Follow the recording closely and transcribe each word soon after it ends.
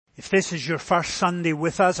If this is your first Sunday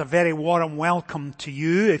with us, a very warm welcome to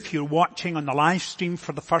you. If you're watching on the live stream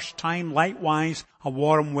for the first time, likewise, a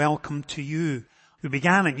warm welcome to you. We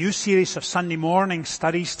began a new series of Sunday morning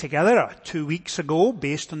studies together 2 weeks ago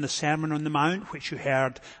based on the Sermon on the Mount, which you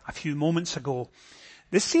heard a few moments ago.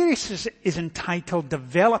 This series is entitled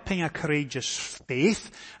Developing a Courageous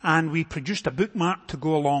Faith, and we produced a bookmark to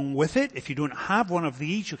go along with it. If you don't have one of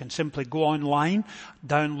these, you can simply go online,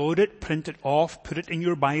 download it, print it off, put it in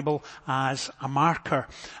your Bible as a marker.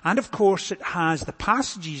 And of course it has the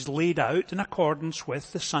passages laid out in accordance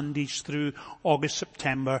with the Sundays through August,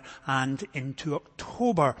 September and into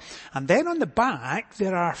October. And then on the back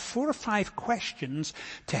there are 4 or 5 questions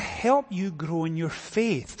to help you grow in your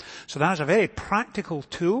faith. So that's a very practical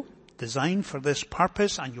tool designed for this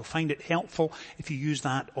purpose, and you'll find it helpful if you use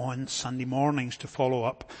that on Sunday mornings to follow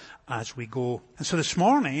up as we go. And so this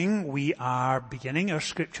morning we are beginning our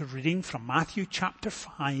scripture reading from Matthew chapter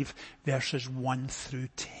 5 verses 1 through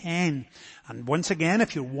 10. And once again,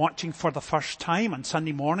 if you're watching for the first time on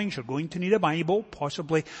Sunday mornings, you're going to need a Bible,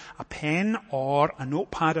 possibly a pen or a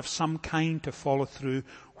notepad of some kind to follow through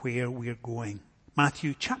where we're going.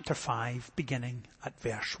 Matthew chapter 5 beginning at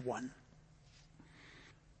verse 1.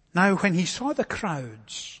 Now when he saw the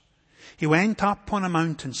crowds, he went up on a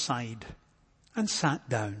mountainside and sat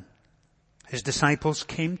down. His disciples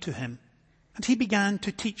came to him, and he began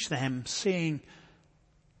to teach them, saying,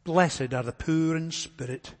 Blessed are the poor in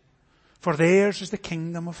spirit, for theirs is the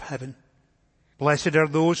kingdom of heaven. Blessed are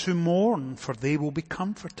those who mourn, for they will be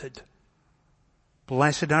comforted.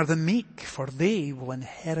 Blessed are the meek, for they will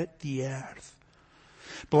inherit the earth.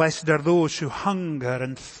 Blessed are those who hunger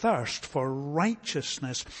and thirst for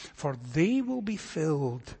righteousness, for they will be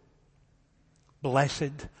filled.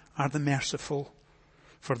 Blessed are the merciful,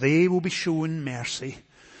 for they will be shown mercy.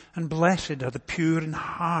 And blessed are the pure in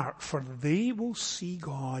heart, for they will see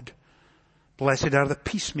God. Blessed are the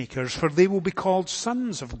peacemakers, for they will be called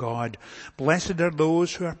sons of God. Blessed are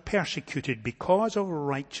those who are persecuted because of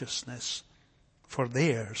righteousness, for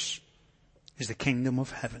theirs is the kingdom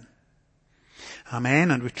of heaven.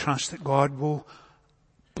 Amen. And we trust that God will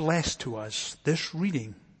bless to us this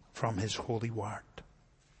reading from His holy word.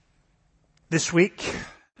 This week,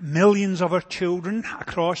 millions of our children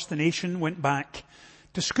across the nation went back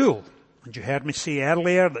to school. And you heard me say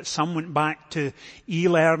earlier that some went back to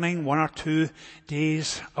e-learning, 1 or 2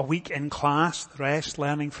 days a week in class, the rest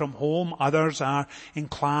learning from home. Others are in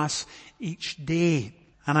class each day.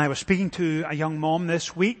 And I was speaking to a young mom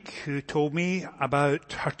this week who told me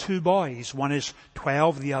about her 2 boys. One is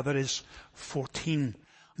 12, the other is 14.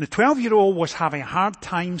 The 12-year-old was having a hard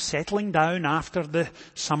time settling down after the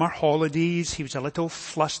summer holidays. He was a little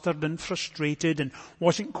flustered and frustrated and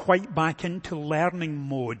wasn't quite back into learning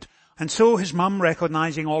mode. And so his mum,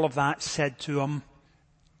 recognizing all of that, said to him,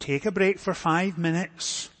 take a break for 5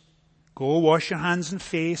 minutes. Go wash your hands and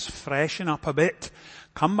face, freshen up a bit.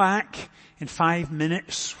 Come back in 5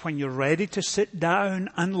 minutes when you're ready to sit down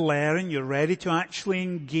and learn. You're ready to actually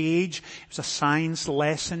engage. It was a science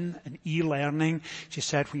lesson, an e-learning. She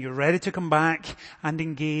said, when you're ready to come back and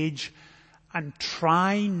engage, and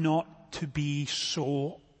try not to be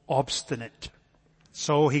so obstinate.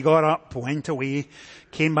 So he got up, went away,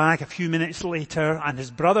 came back a few minutes later, and his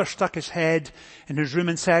brother stuck his head in his room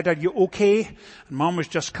and said, are you okay? And Mum was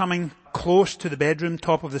just coming close to the bedroom,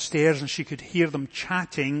 top of the stairs, and she could hear them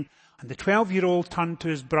chatting. And the 12-year-old turned to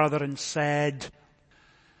his brother and said,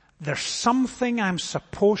 there's something I'm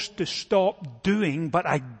supposed to stop doing, but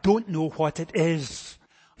I don't know what it is.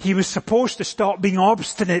 He was supposed to stop being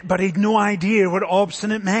obstinate, but he'd no idea what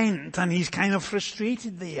obstinate meant, and he's kind of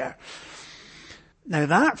frustrated there. Now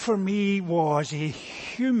that for me was a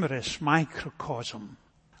humorous microcosm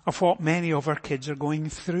of what many of our kids are going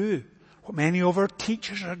through, what many of our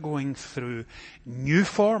teachers are going through. New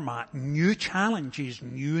format, new challenges,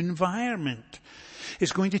 new environment.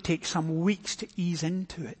 It's going to take some weeks to ease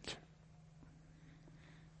into it.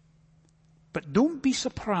 But don't be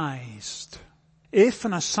surprised if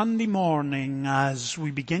on a Sunday morning, as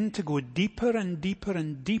we begin to go deeper and deeper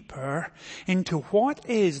and deeper into what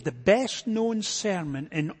is the best known sermon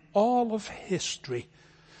in all of history,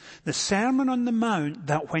 the Sermon on the Mount,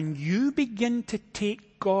 that when you begin to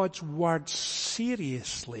take God's word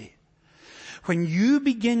seriously, when you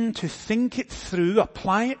begin to think it through,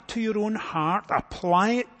 apply it to your own heart,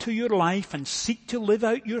 apply it to your life, and seek to live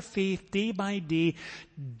out your faith day by day,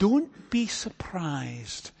 don't be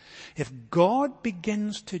surprised if God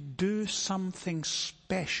begins to do something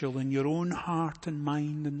special in your own heart and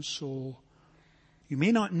mind and soul. You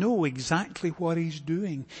may not know exactly what he's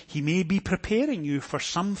doing. He may be preparing you for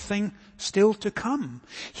something still to come.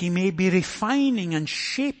 He may be refining and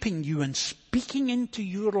shaping you and speaking into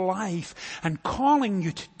your life and calling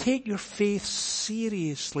you to take your faith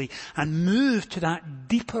seriously and move to that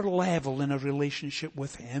deeper level in a relationship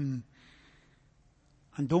with him.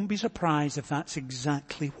 And don't be surprised if that's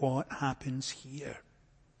exactly what happens here.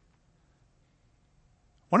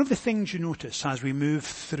 One of the things you notice as we move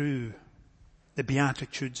through the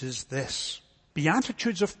Beatitudes is this.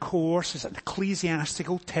 Beatitudes, of course, is an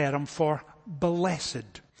ecclesiastical term for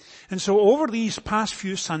blessed. And so over these past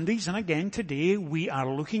few Sundays, and again today, we are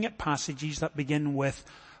looking at passages that begin with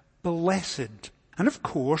blessed. And of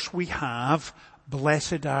course, we have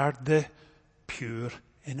blessed are the pure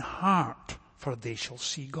in heart, for they shall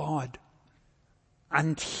see God.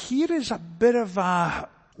 And here is a bit of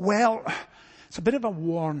it's a bit of a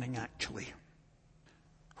warning actually.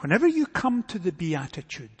 Whenever you come to the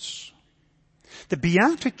Beatitudes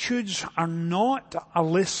are not a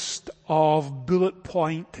list of bullet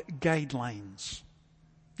point guidelines.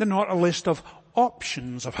 They're not a list of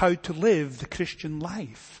options of how to live the Christian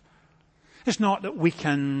life. It's not that we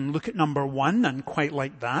can look at number 1 and quite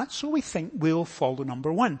like that, so we think we'll follow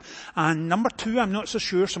number 1. And number 2, I'm not so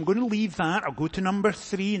sure, so I'm going to leave that. I'll go to number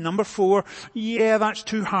 3, number 4. Yeah, that's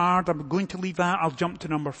too hard. I'm going to leave that. I'll jump to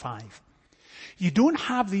number 5. You don't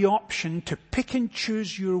have the option to pick and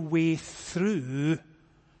choose your way through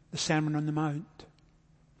the Sermon on the Mount.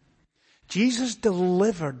 Jesus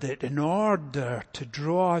delivered it in order to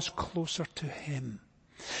draw us closer to him,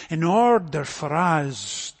 in order for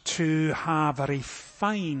us to have a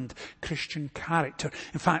refined Christian character.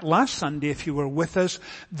 In fact, last Sunday, if you were with us,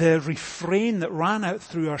 the refrain that ran out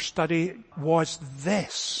through our study was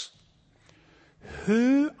this: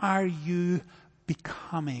 who are you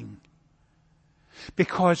becoming?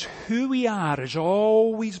 Because who we are is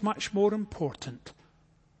always much more important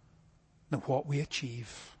than what we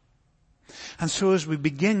achieve. And so as we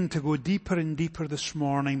begin to go deeper and deeper this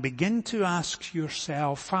morning, begin to ask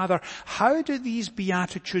yourself, Father, how do these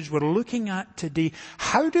Beatitudes we're looking at today,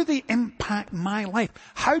 how do they impact my life?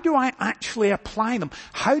 How do I actually apply them?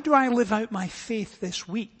 How do I live out my faith this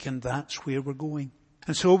week? And that's where we're going.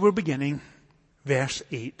 And so we're beginning verse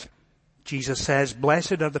 8. Jesus says,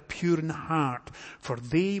 blessed are the pure in heart, for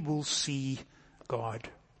they will see God.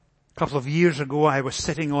 A couple of years ago, I was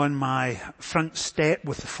sitting on my front step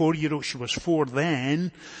with the 4-year-old, she was 4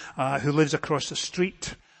 then, who lives across the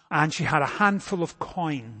street, and she had a handful of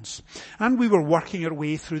coins. And we were working our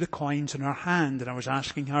way through the coins in her hand, and I was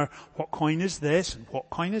asking her, what coin is this, and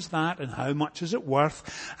what coin is that, and how much is it worth?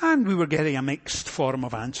 And we were getting a mixed form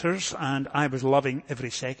of answers, and I was loving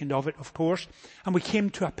every second of it, of course. And we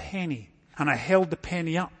came to a penny, and I held the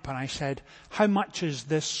penny up, and I said, how much is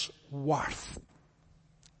this worth?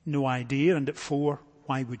 No idea, and at 4,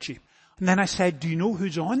 why would she? And then I said, do you know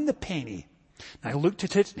who's on the penny? And I looked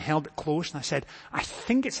at it and held it close, and I said, I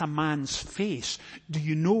think it's a man's face. Do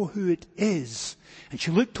you know who it is? And she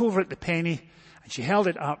looked over at the penny, and she held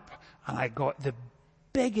it up, and I got the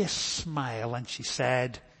biggest smile, and she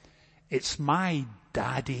said, it's my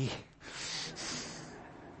daddy.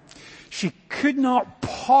 She could not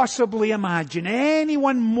possibly imagine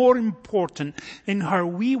anyone more important in her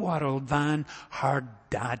wee world than her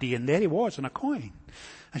daddy. And there he was on a coin.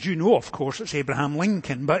 As you know, of course, it's Abraham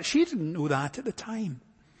Lincoln, but she didn't know that at the time.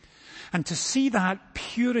 And to see that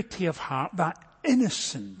purity of heart, that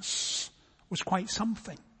innocence, was quite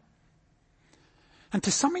something. And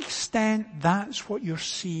to some extent, that's what you're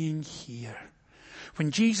seeing here.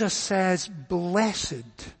 When Jesus says,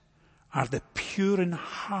 blessed are the pure in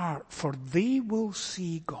heart, for they will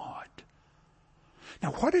see God.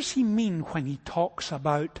 Now, what does he mean when he talks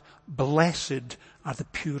about blessed are the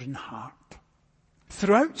pure in heart?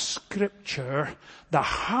 Throughout Scripture, the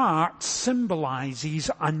heart symbolizes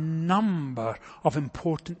a number of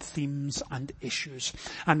important themes and issues.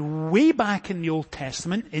 And way back in the Old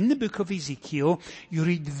Testament, in the book of Ezekiel, you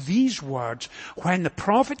read these words. When the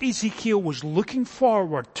prophet Ezekiel was looking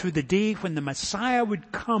forward to the day when the Messiah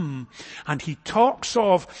would come, and he talks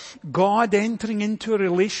of God entering into a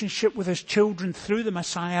relationship with his children through the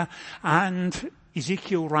Messiah, and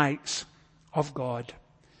Ezekiel writes of God,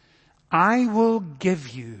 I will give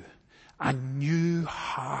you a new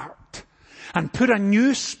heart and put a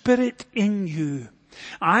new spirit in you.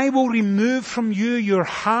 I will remove from you your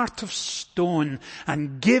heart of stone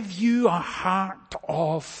and give you a heart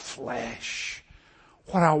of flesh.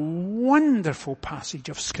 What a wonderful passage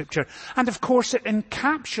of Scripture. And of course it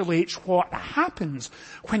encapsulates what happens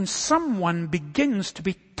when someone begins to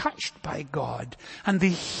be touched by God and they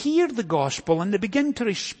hear the gospel and they begin to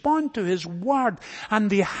respond to His Word and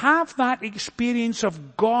they have that experience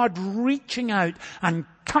of God reaching out and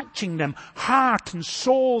touching them, heart and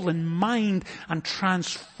soul and mind, and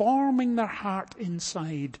transforming their heart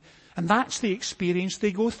inside. And that's the experience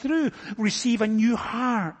they go through. Receive a new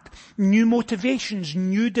heart, new motivations,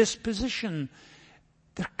 new disposition.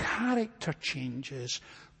 Their character changes.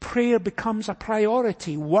 Prayer becomes a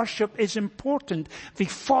priority. Worship is important. They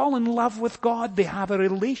fall in love with God. They have a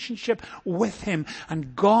relationship with Him.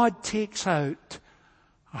 And God takes out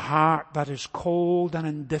a heart that is cold and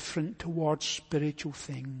indifferent towards spiritual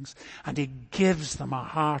things. And He gives them a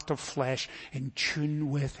heart of flesh in tune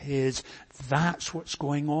with His. That's what's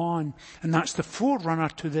going on. And that's the forerunner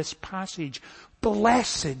to this passage.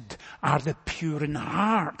 Blessed are the pure in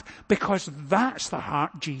heart, because that's the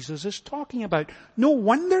heart Jesus is talking about. No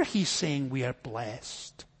wonder He's saying we are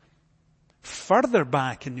blessed. Further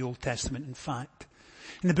back in the Old Testament, in fact,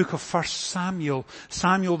 in the book of 1 Samuel,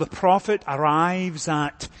 Samuel the prophet arrives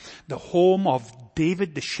at the home of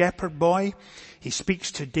David, the shepherd boy. He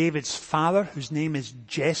speaks to David's father, whose name is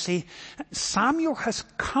Jesse. Samuel has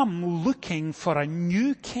come looking for a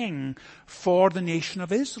new king for the nation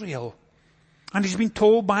of Israel. And he's been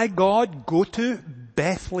told by God, go to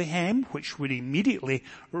Bethlehem, which would immediately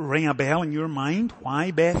ring a bell in your mind.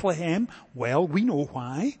 Why Bethlehem? Well, we know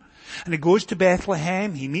why. And he goes to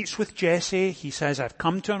Bethlehem, he meets with Jesse, he says, I've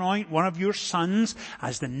come to anoint one of your sons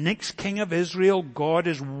as the next king of Israel. God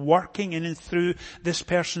is working in and through this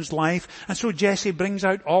person's life. And so Jesse brings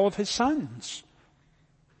out all of his sons.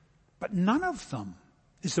 But none of them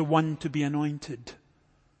is the one to be anointed.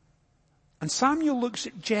 And Samuel looks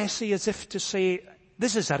at Jesse as if to say,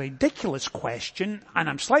 this is a ridiculous question, and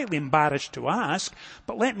I'm slightly embarrassed to ask,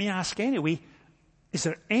 but let me ask anyway, is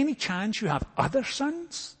there any chance you have other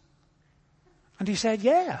sons? And he said,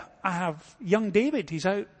 yeah, I have young David. He's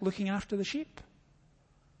out looking after the sheep.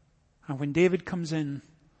 And when David comes in,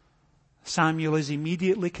 Samuel is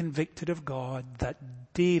immediately convicted of God that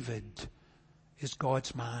David is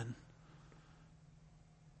God's man.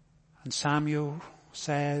 And Samuel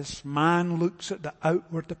says, man looks at the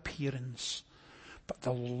outward appearance, but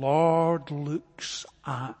the Lord looks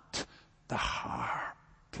at the heart.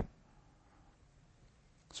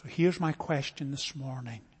 So here's my question this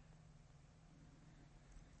morning.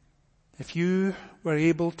 If you were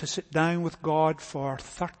able to sit down with God for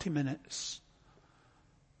 30 minutes,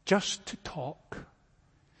 just to talk,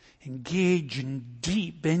 engage in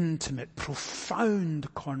deep, intimate,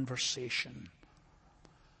 profound conversation,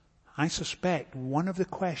 I suspect one of the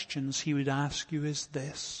questions He would ask you is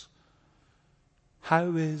this: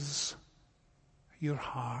 how is your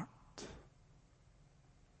heart?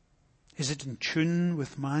 Is it in tune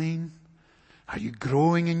with mine? Are you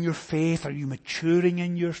growing in your faith? Are you maturing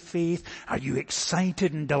in your faith? Are you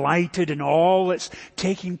excited and delighted in all that's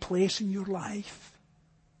taking place in your life?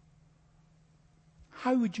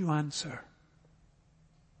 How would you answer?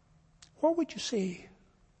 What would you say?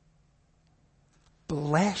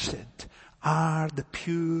 Blessed are the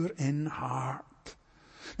pure in heart.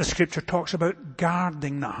 The Scripture talks about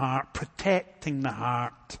guarding the heart, protecting the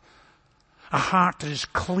heart. A heart that is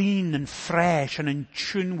clean and fresh and in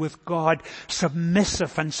tune with God,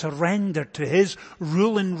 submissive and surrendered to His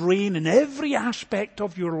rule and reign in every aspect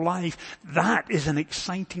of your life. That is an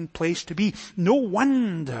exciting place to be. No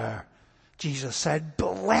wonder Jesus said,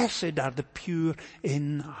 blessed are the pure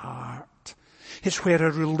in heart. It's where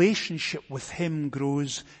a relationship with Him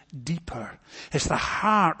grows deeper. It's the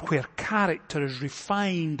heart where character is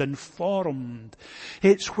refined and formed.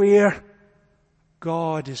 It's where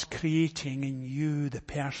God is creating in you the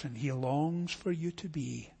person He longs for you to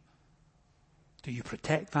be. Do you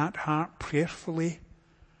protect that heart prayerfully?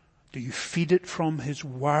 Do you feed it from His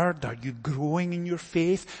Word? Are you growing in your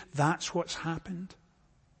faith? That's what's happened.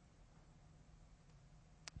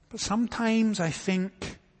 But sometimes I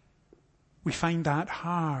think we find that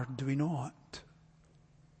hard, do we not?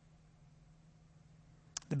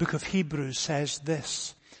 The book of Hebrews says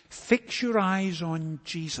this: fix your eyes on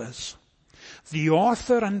Jesus, the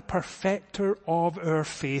author and perfecter of our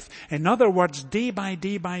faith. In other words, day by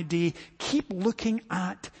day, keep looking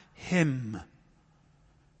at Him.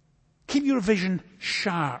 Keep your vision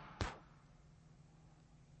sharp.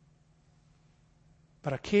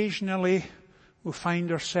 But occasionally we'll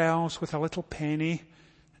find ourselves with a little penny.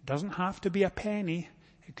 It doesn't have to be a penny.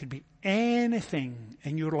 It could be anything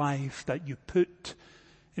in your life that you put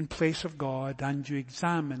in place of God, and you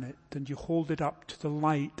examine it and you hold it up to the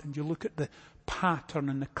light and you look at the pattern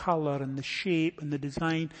and the colour and the shape and the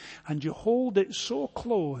design, and you hold it so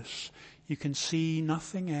close you can see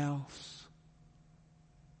nothing else.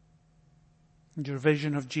 And your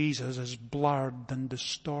vision of Jesus is blurred and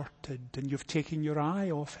distorted, and you've taken your eye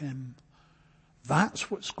off him. That's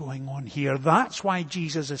what's going on here. That's why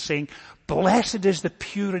Jesus is saying, blessed is the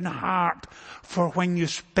pure in heart, for when you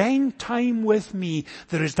spend time with me,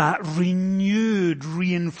 there is that renewed,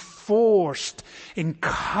 reinforced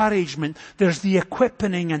encouragement. There's the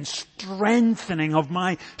equipping and strengthening of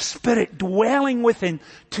my Spirit dwelling within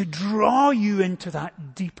to draw you into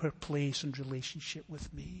that deeper place and relationship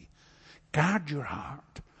with me. Guard your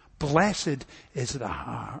heart. Blessed is the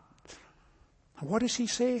heart. And what does he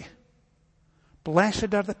say?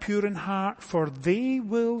 Blessed are the pure in heart, for they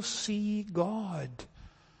will see God.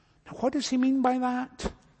 Now what does he mean by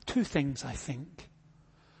that? Two things, I think.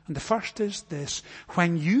 And the first is this: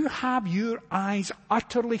 when you have your eyes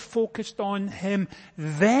utterly focused on him,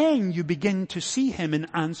 then you begin to see him in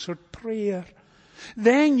answered prayer.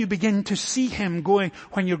 Then you begin to see him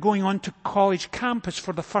when you're going onto college campus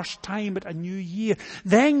for the first time at a new year.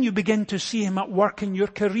 Then you begin to see him at work in your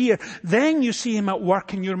career. Then you see him at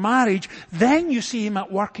work in your marriage. Then you see him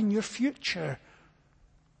at work in your future.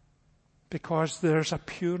 Because there's a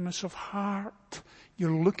pureness of heart.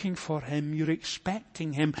 You're looking for him. You're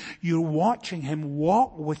expecting him. You're watching him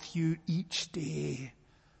walk with you each day.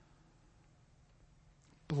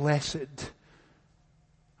 Blessed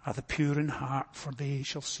are the pure in heart, for they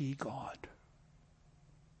shall see God.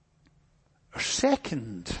 Our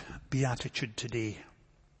second beatitude today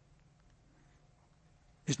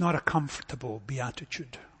is not a comfortable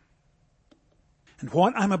beatitude. And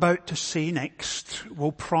what I'm about to say next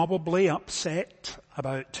will probably upset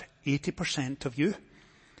about 80% of you.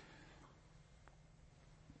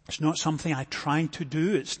 It's not something I try to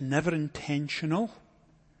do. It's never intentional.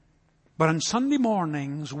 But on Sunday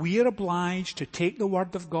mornings, we are obliged to take the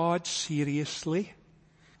Word of God seriously.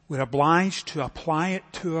 We're obliged to apply it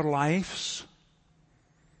to our lives.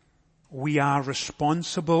 We are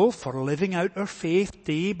responsible for living out our faith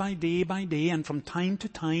day by day by day, and from time to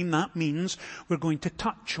time that means we're going to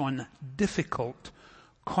touch on difficult,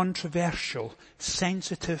 controversial,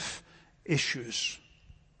 sensitive issues.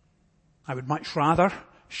 I would much rather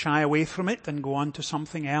shy away from it than go on to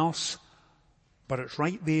something else. But it's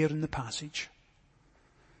right there in the passage.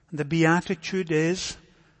 The beatitude is,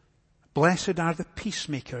 blessed are the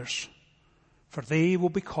peacemakers, for they will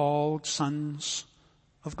be called sons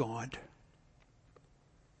of God.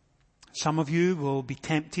 Some of you will be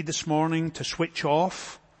tempted this morning to switch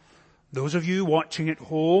off. Those of you watching at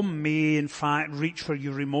home may in fact reach for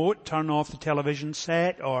your remote, turn off the television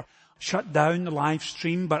set, or shut down the live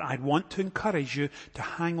stream, but I'd want to encourage you to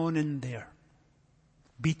hang on in there.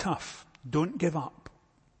 Be tough. Don't give up.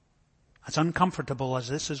 As uncomfortable as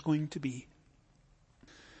this is going to be.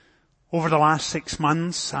 Over the last 6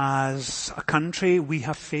 months, as a country, we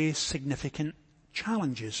have faced significant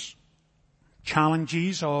challenges.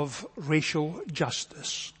 Challenges of racial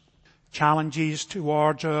justice. Challenges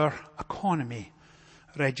towards our economy,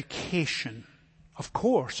 our education, of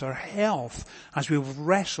course, our health, as we've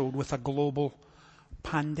wrestled with a global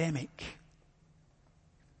pandemic.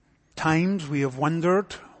 Times we have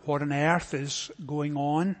wondered what on earth is going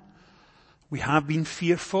on. We have been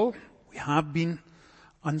fearful. We have been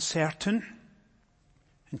uncertain.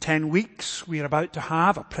 In 10 weeks, we are about to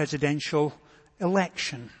have a presidential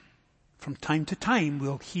election. From time to time,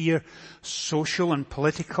 we'll hear social and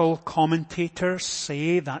political commentators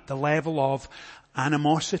say that the level of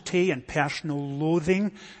animosity and personal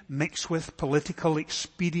loathing mixed with political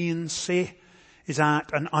expediency is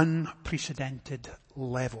at an unprecedented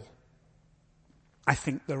level. I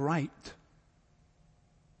think they're right.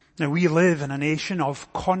 Now, we live in a nation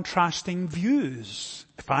of contrasting views.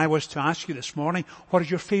 If I was to ask you this morning, what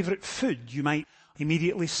is your favorite food? You might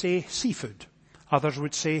immediately say seafood. Others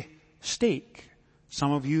would say steak.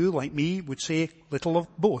 Some of you, like me, would say little of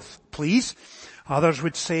both, please. Others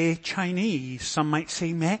would say Chinese. Some might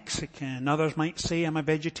say Mexican. Others might say I'm a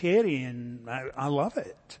vegetarian. I love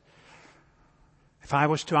it. If I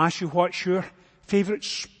was to ask you what's your favorite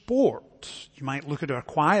sport, you might look at our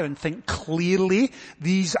choir and think, clearly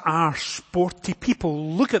these are sporty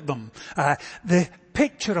people. Look at them. The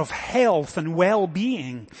picture of health and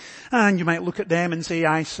well-being. And you might look at them and say,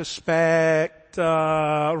 I suspect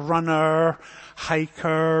runner,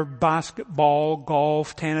 hiker, basketball,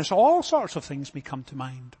 golf, tennis, all sorts of things may come to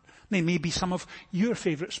mind. They may be some of your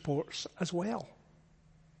favorite sports as well.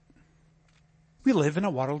 We live in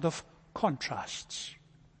a world of contrasts.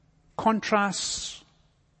 Contrasts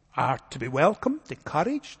are to be welcomed,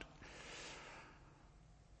 encouraged.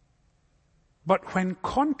 But when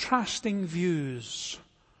contrasting views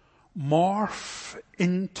morph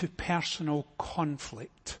into personal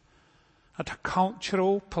conflict at a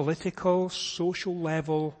cultural, political, social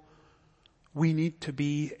level, we need to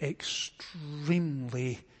be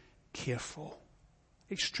extremely careful.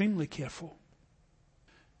 Extremely careful.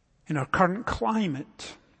 In our current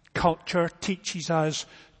climate, culture teaches us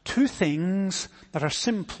two things that are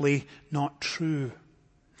simply not true.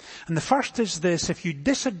 And the first is this: if you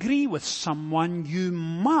disagree with someone, you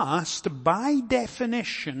must, by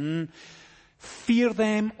definition, fear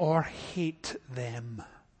them or hate them.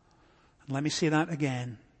 And let me say that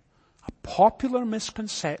again. A popular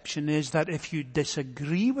misconception is that if you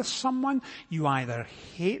disagree with someone, you either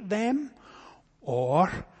hate them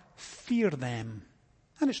or fear them.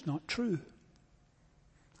 And it's not true.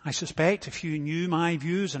 I suspect if you knew my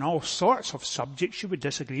views on all sorts of subjects, you would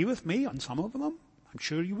disagree with me on some of them. I'm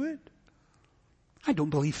sure you would. I don't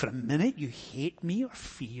believe for a minute you hate me or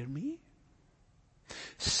fear me.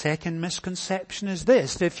 Second misconception is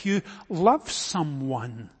this: that if you love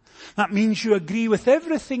someone, that means you agree with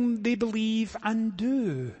everything they believe and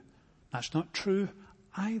do. That's not true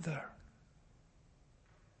either.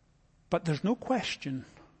 But there's no question.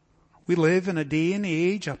 We live in a day and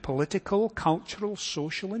age, a political, cultural,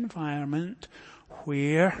 social environment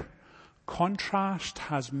where contrast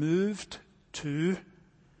has moved to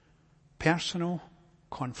personal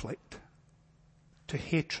conflict, to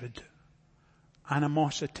hatred,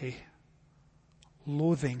 animosity,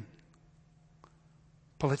 loathing.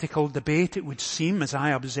 Political debate, it would seem, as I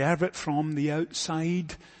observe it from the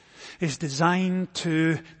outside, is designed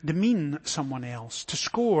to demean someone else, to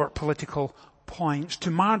score political points, to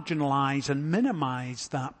marginalize and minimize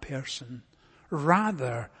that person,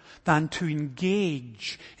 rather than to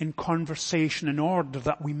engage in conversation in order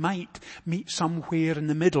that we might meet somewhere in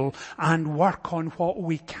the middle and work on what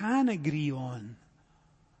we can agree on.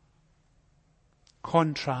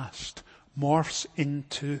 Contrast morphs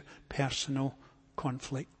into personal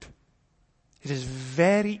conflict. It is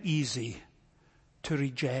very easy to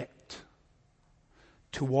reject,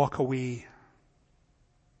 to walk away.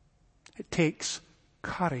 It takes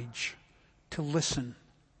courage to listen,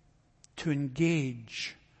 to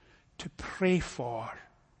engage, to pray for,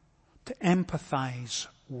 to empathize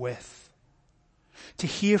with, to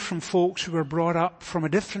hear from folks who were brought up from a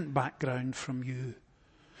different background from you,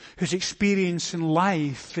 whose experience in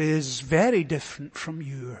life is very different from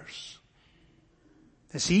yours.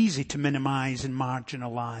 It's easy to minimize and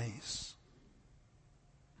marginalize.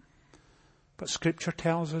 But Scripture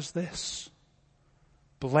tells us this: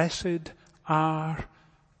 blessed are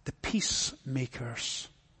the peacemakers,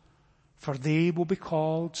 for they will be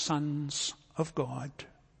called sons of God.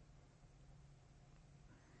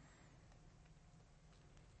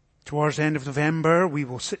 Towards the end of November, we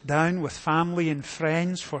will sit down with family and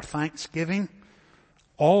friends for Thanksgiving.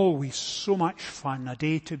 Always so much fun, a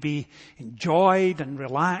day to be enjoyed and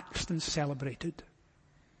relaxed and celebrated.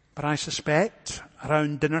 But I suspect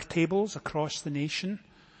around dinner tables across the nation,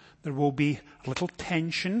 there will be a little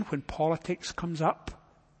tension when politics comes up.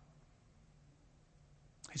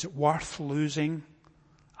 Is it worth losing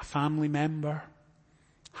a family member,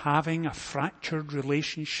 having a fractured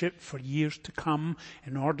relationship for years to come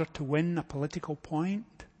in order to win a political point?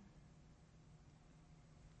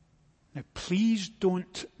 Now, please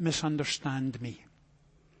don't misunderstand me.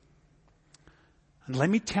 And let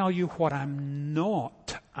me tell you what I'm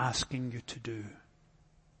not asking you to do.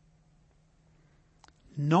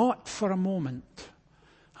 Not for a moment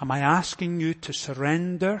am I asking you to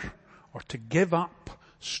surrender or to give up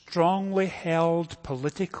strongly held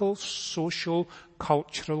political, social,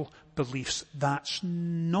 cultural beliefs. That's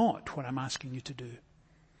not what I'm asking you to do.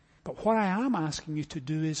 But what I am asking you to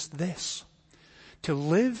do is this: to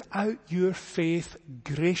live out your faith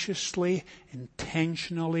graciously,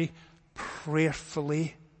 intentionally,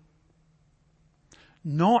 prayerfully.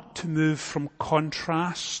 Not to move from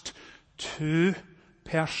contrast to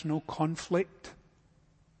personal conflict.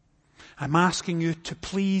 I'm asking you to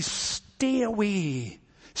please stay away,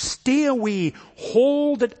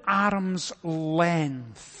 hold at arm's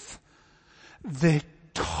length the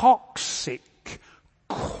toxic,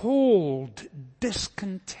 cold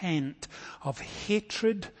discontent of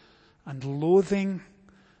hatred and loathing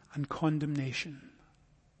and condemnation.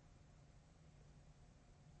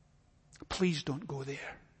 Please don't go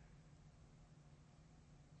there.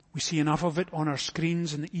 We see enough of it on our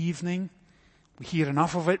screens in the evening. We hear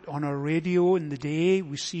enough of it on our radio in the day.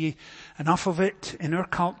 We see enough of it in our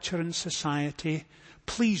culture and society.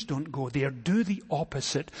 Please don't go there. Do the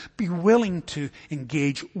opposite. Be willing to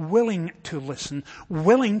engage, willing to listen,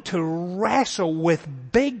 willing to wrestle with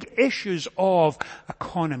big issues of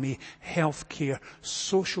economy, healthcare,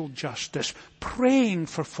 social justice, praying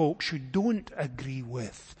for folks you don't agree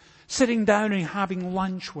with, sitting down and having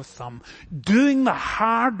lunch with them, doing the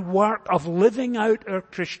hard work of living out our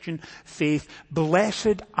Christian faith.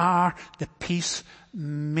 Blessed are the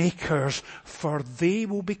peacemakers, for they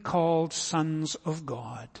will be called sons of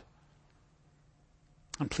God.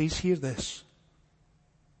 And please hear this.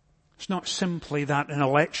 It's not simply that an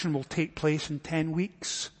election will take place in 10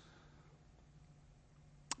 weeks,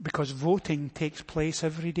 because voting takes place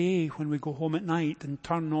every day when we go home at night and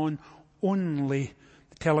turn on only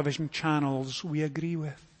television channels we agree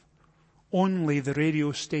with, only the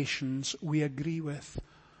radio stations we agree with,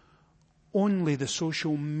 only the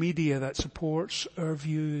social media that supports our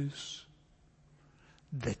views.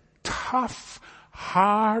 The tough,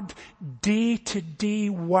 hard, day-to-day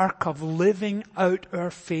work of living out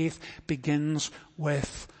our faith begins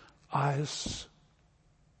with us.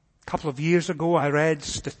 A couple of years ago I read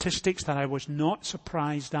statistics that I was not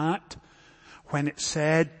surprised at, when it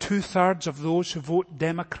said 2/3 of those who vote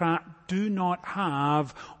Democrat do not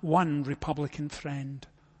have one Republican friend.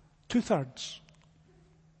 2/3.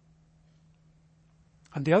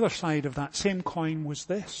 And the other side of that same coin was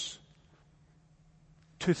this.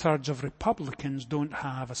 2/3 of Republicans don't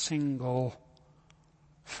have a single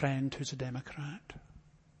friend who's a Democrat.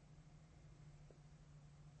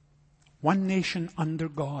 One nation under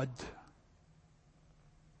God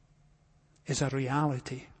is a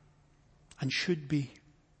reality. And should be.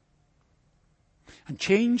 And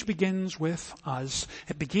change begins with us.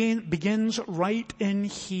 It begins right in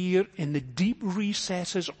here in the deep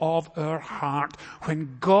recesses of our heart,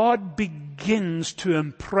 when God begins to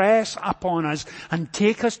impress upon us and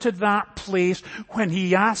take us to that place when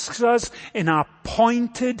He asks us in a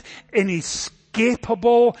pointed,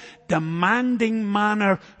 inescapable, demanding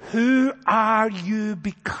manner, who are you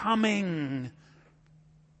becoming?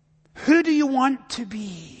 Who do you want to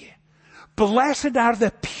be? Blessed are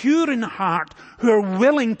the pure in heart, who are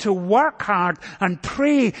willing to work hard and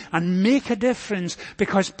pray and make a difference.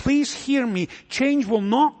 Because please hear me, change will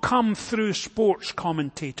not come through sports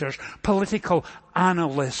commentators, political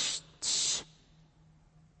analysts,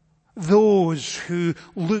 those who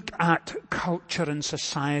look at culture and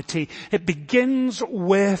society. It begins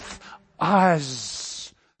with us.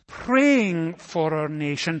 Praying for our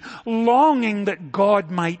nation, longing that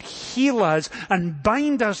God might heal us and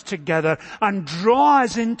bind us together and draw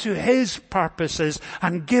us into His purposes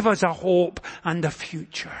and give us a hope and a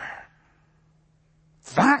future.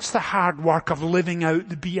 That's the hard work of living out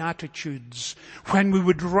the Beatitudes, when we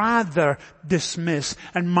would rather dismiss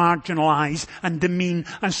and marginalize and demean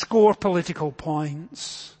and score political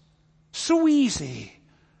points. So easy,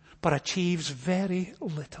 but achieves very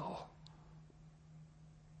little.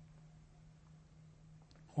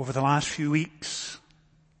 Over the last few weeks,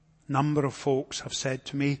 a number of folks have said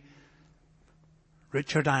to me,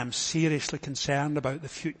 Richard, I am seriously concerned about the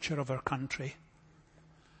future of our country.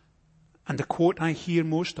 And the quote I hear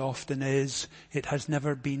most often is, it has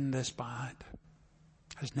never been this bad.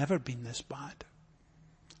 It has never been this bad.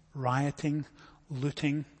 Rioting,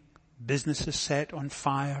 looting, businesses set on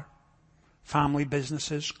fire, family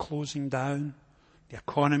businesses closing down, the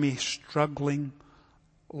economy struggling,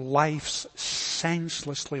 lives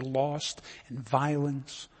senselessly lost in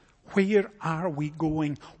violence. Where are we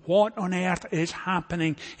going? What on earth is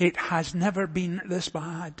happening? It has never been this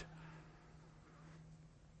bad.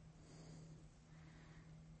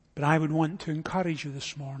 But I would want to encourage you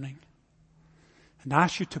this morning and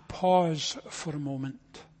ask you to pause for a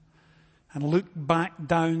moment and look back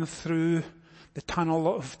down through the tunnel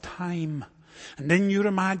of time, and in your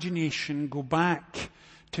imagination go back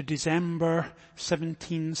to December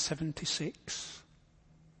 1776.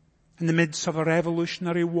 In the midst of a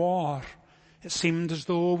revolutionary war, it seemed as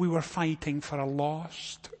though we were fighting for a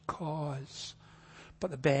lost cause,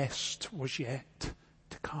 but the best was yet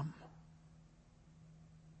to come.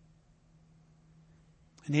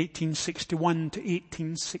 In 1861 to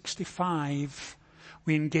 1865,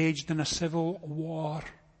 we engaged in a civil war.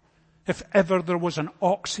 If ever there was an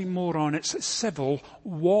oxymoron, it's civil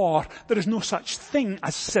war. There is no such thing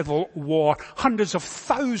as civil war. Hundreds of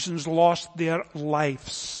thousands lost their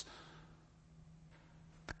lives.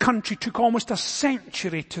 The country took almost a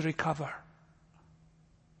century to recover.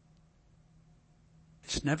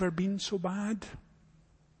 It's never been so bad.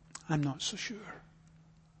 I'm not so sure.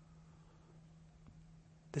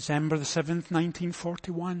 December the 7th,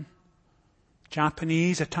 1941.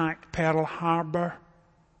 Japanese attacked Pearl Harbor.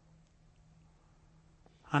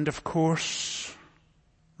 and of course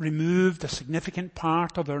removed a significant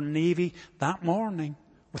part of their navy that morning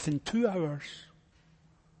within 2 hours.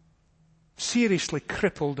 Seriously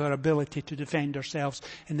crippled our ability to defend ourselves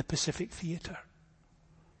in the Pacific theater.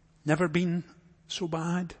 Never been so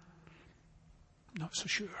bad? Not so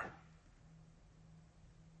sure.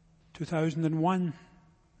 2001,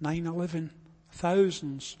 9/11,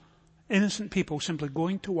 thousands, innocent people simply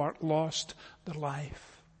going to work lost their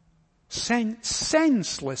life.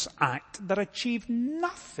 Senseless act that achieved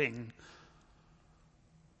nothing.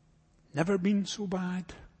 Never been so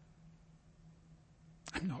bad?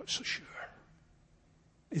 I'm not so sure.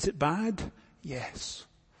 Is it bad? Yes.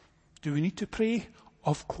 Do we need to pray?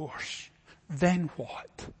 Of course. Then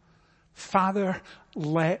what? Father,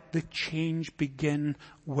 let the change begin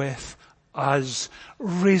with us.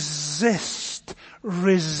 Resist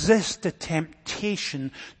the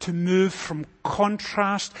temptation to move from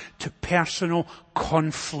contrast to personal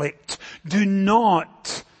conflict. Do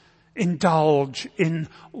not indulge in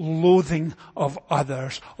loathing of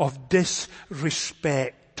others, of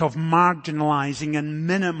disrespect, of marginalizing and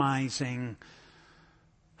minimizing,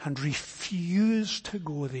 and refuse to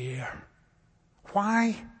go there.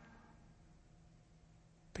 Why?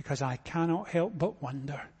 Because I cannot help but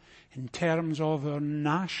wonder, in terms of our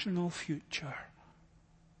national future,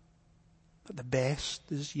 that the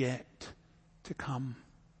best is yet to come.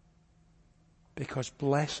 Because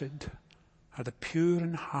blessed are the pure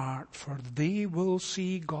in heart, for they will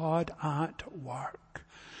see God at work.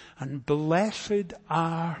 And blessed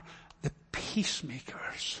are the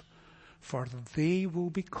peacemakers, for they will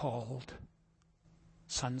be called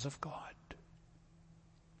sons of God.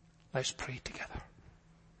 Let's pray together.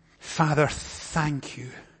 Father, thank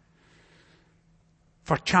you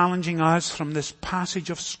for challenging us from this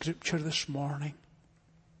passage of Scripture this morning.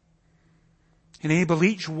 Enable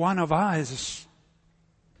each one of us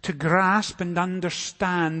to grasp and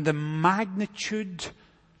understand the magnitude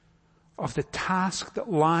of the task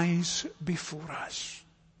that lies before us.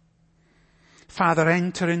 Father,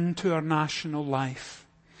 enter into our national life.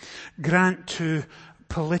 Grant to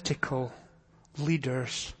political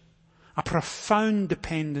leaders a profound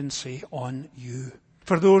dependency on you.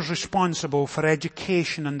 For those responsible for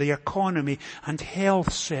education and the economy and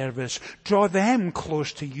health service, draw them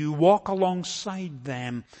close to you, walk alongside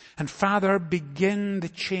them, and Father, begin the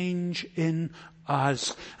change in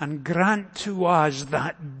us, and grant to us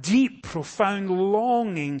that deep, profound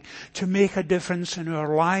longing to make a difference in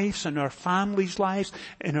our lives, in our families' lives,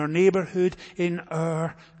 in our neighborhood, in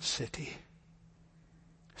our city.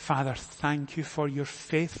 Father, thank you for your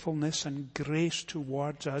faithfulness and grace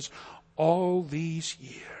towards us all these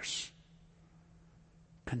years.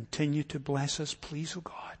 Continue to bless us, please, O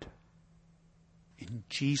God. In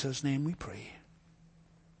Jesus' name we pray.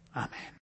 Amen.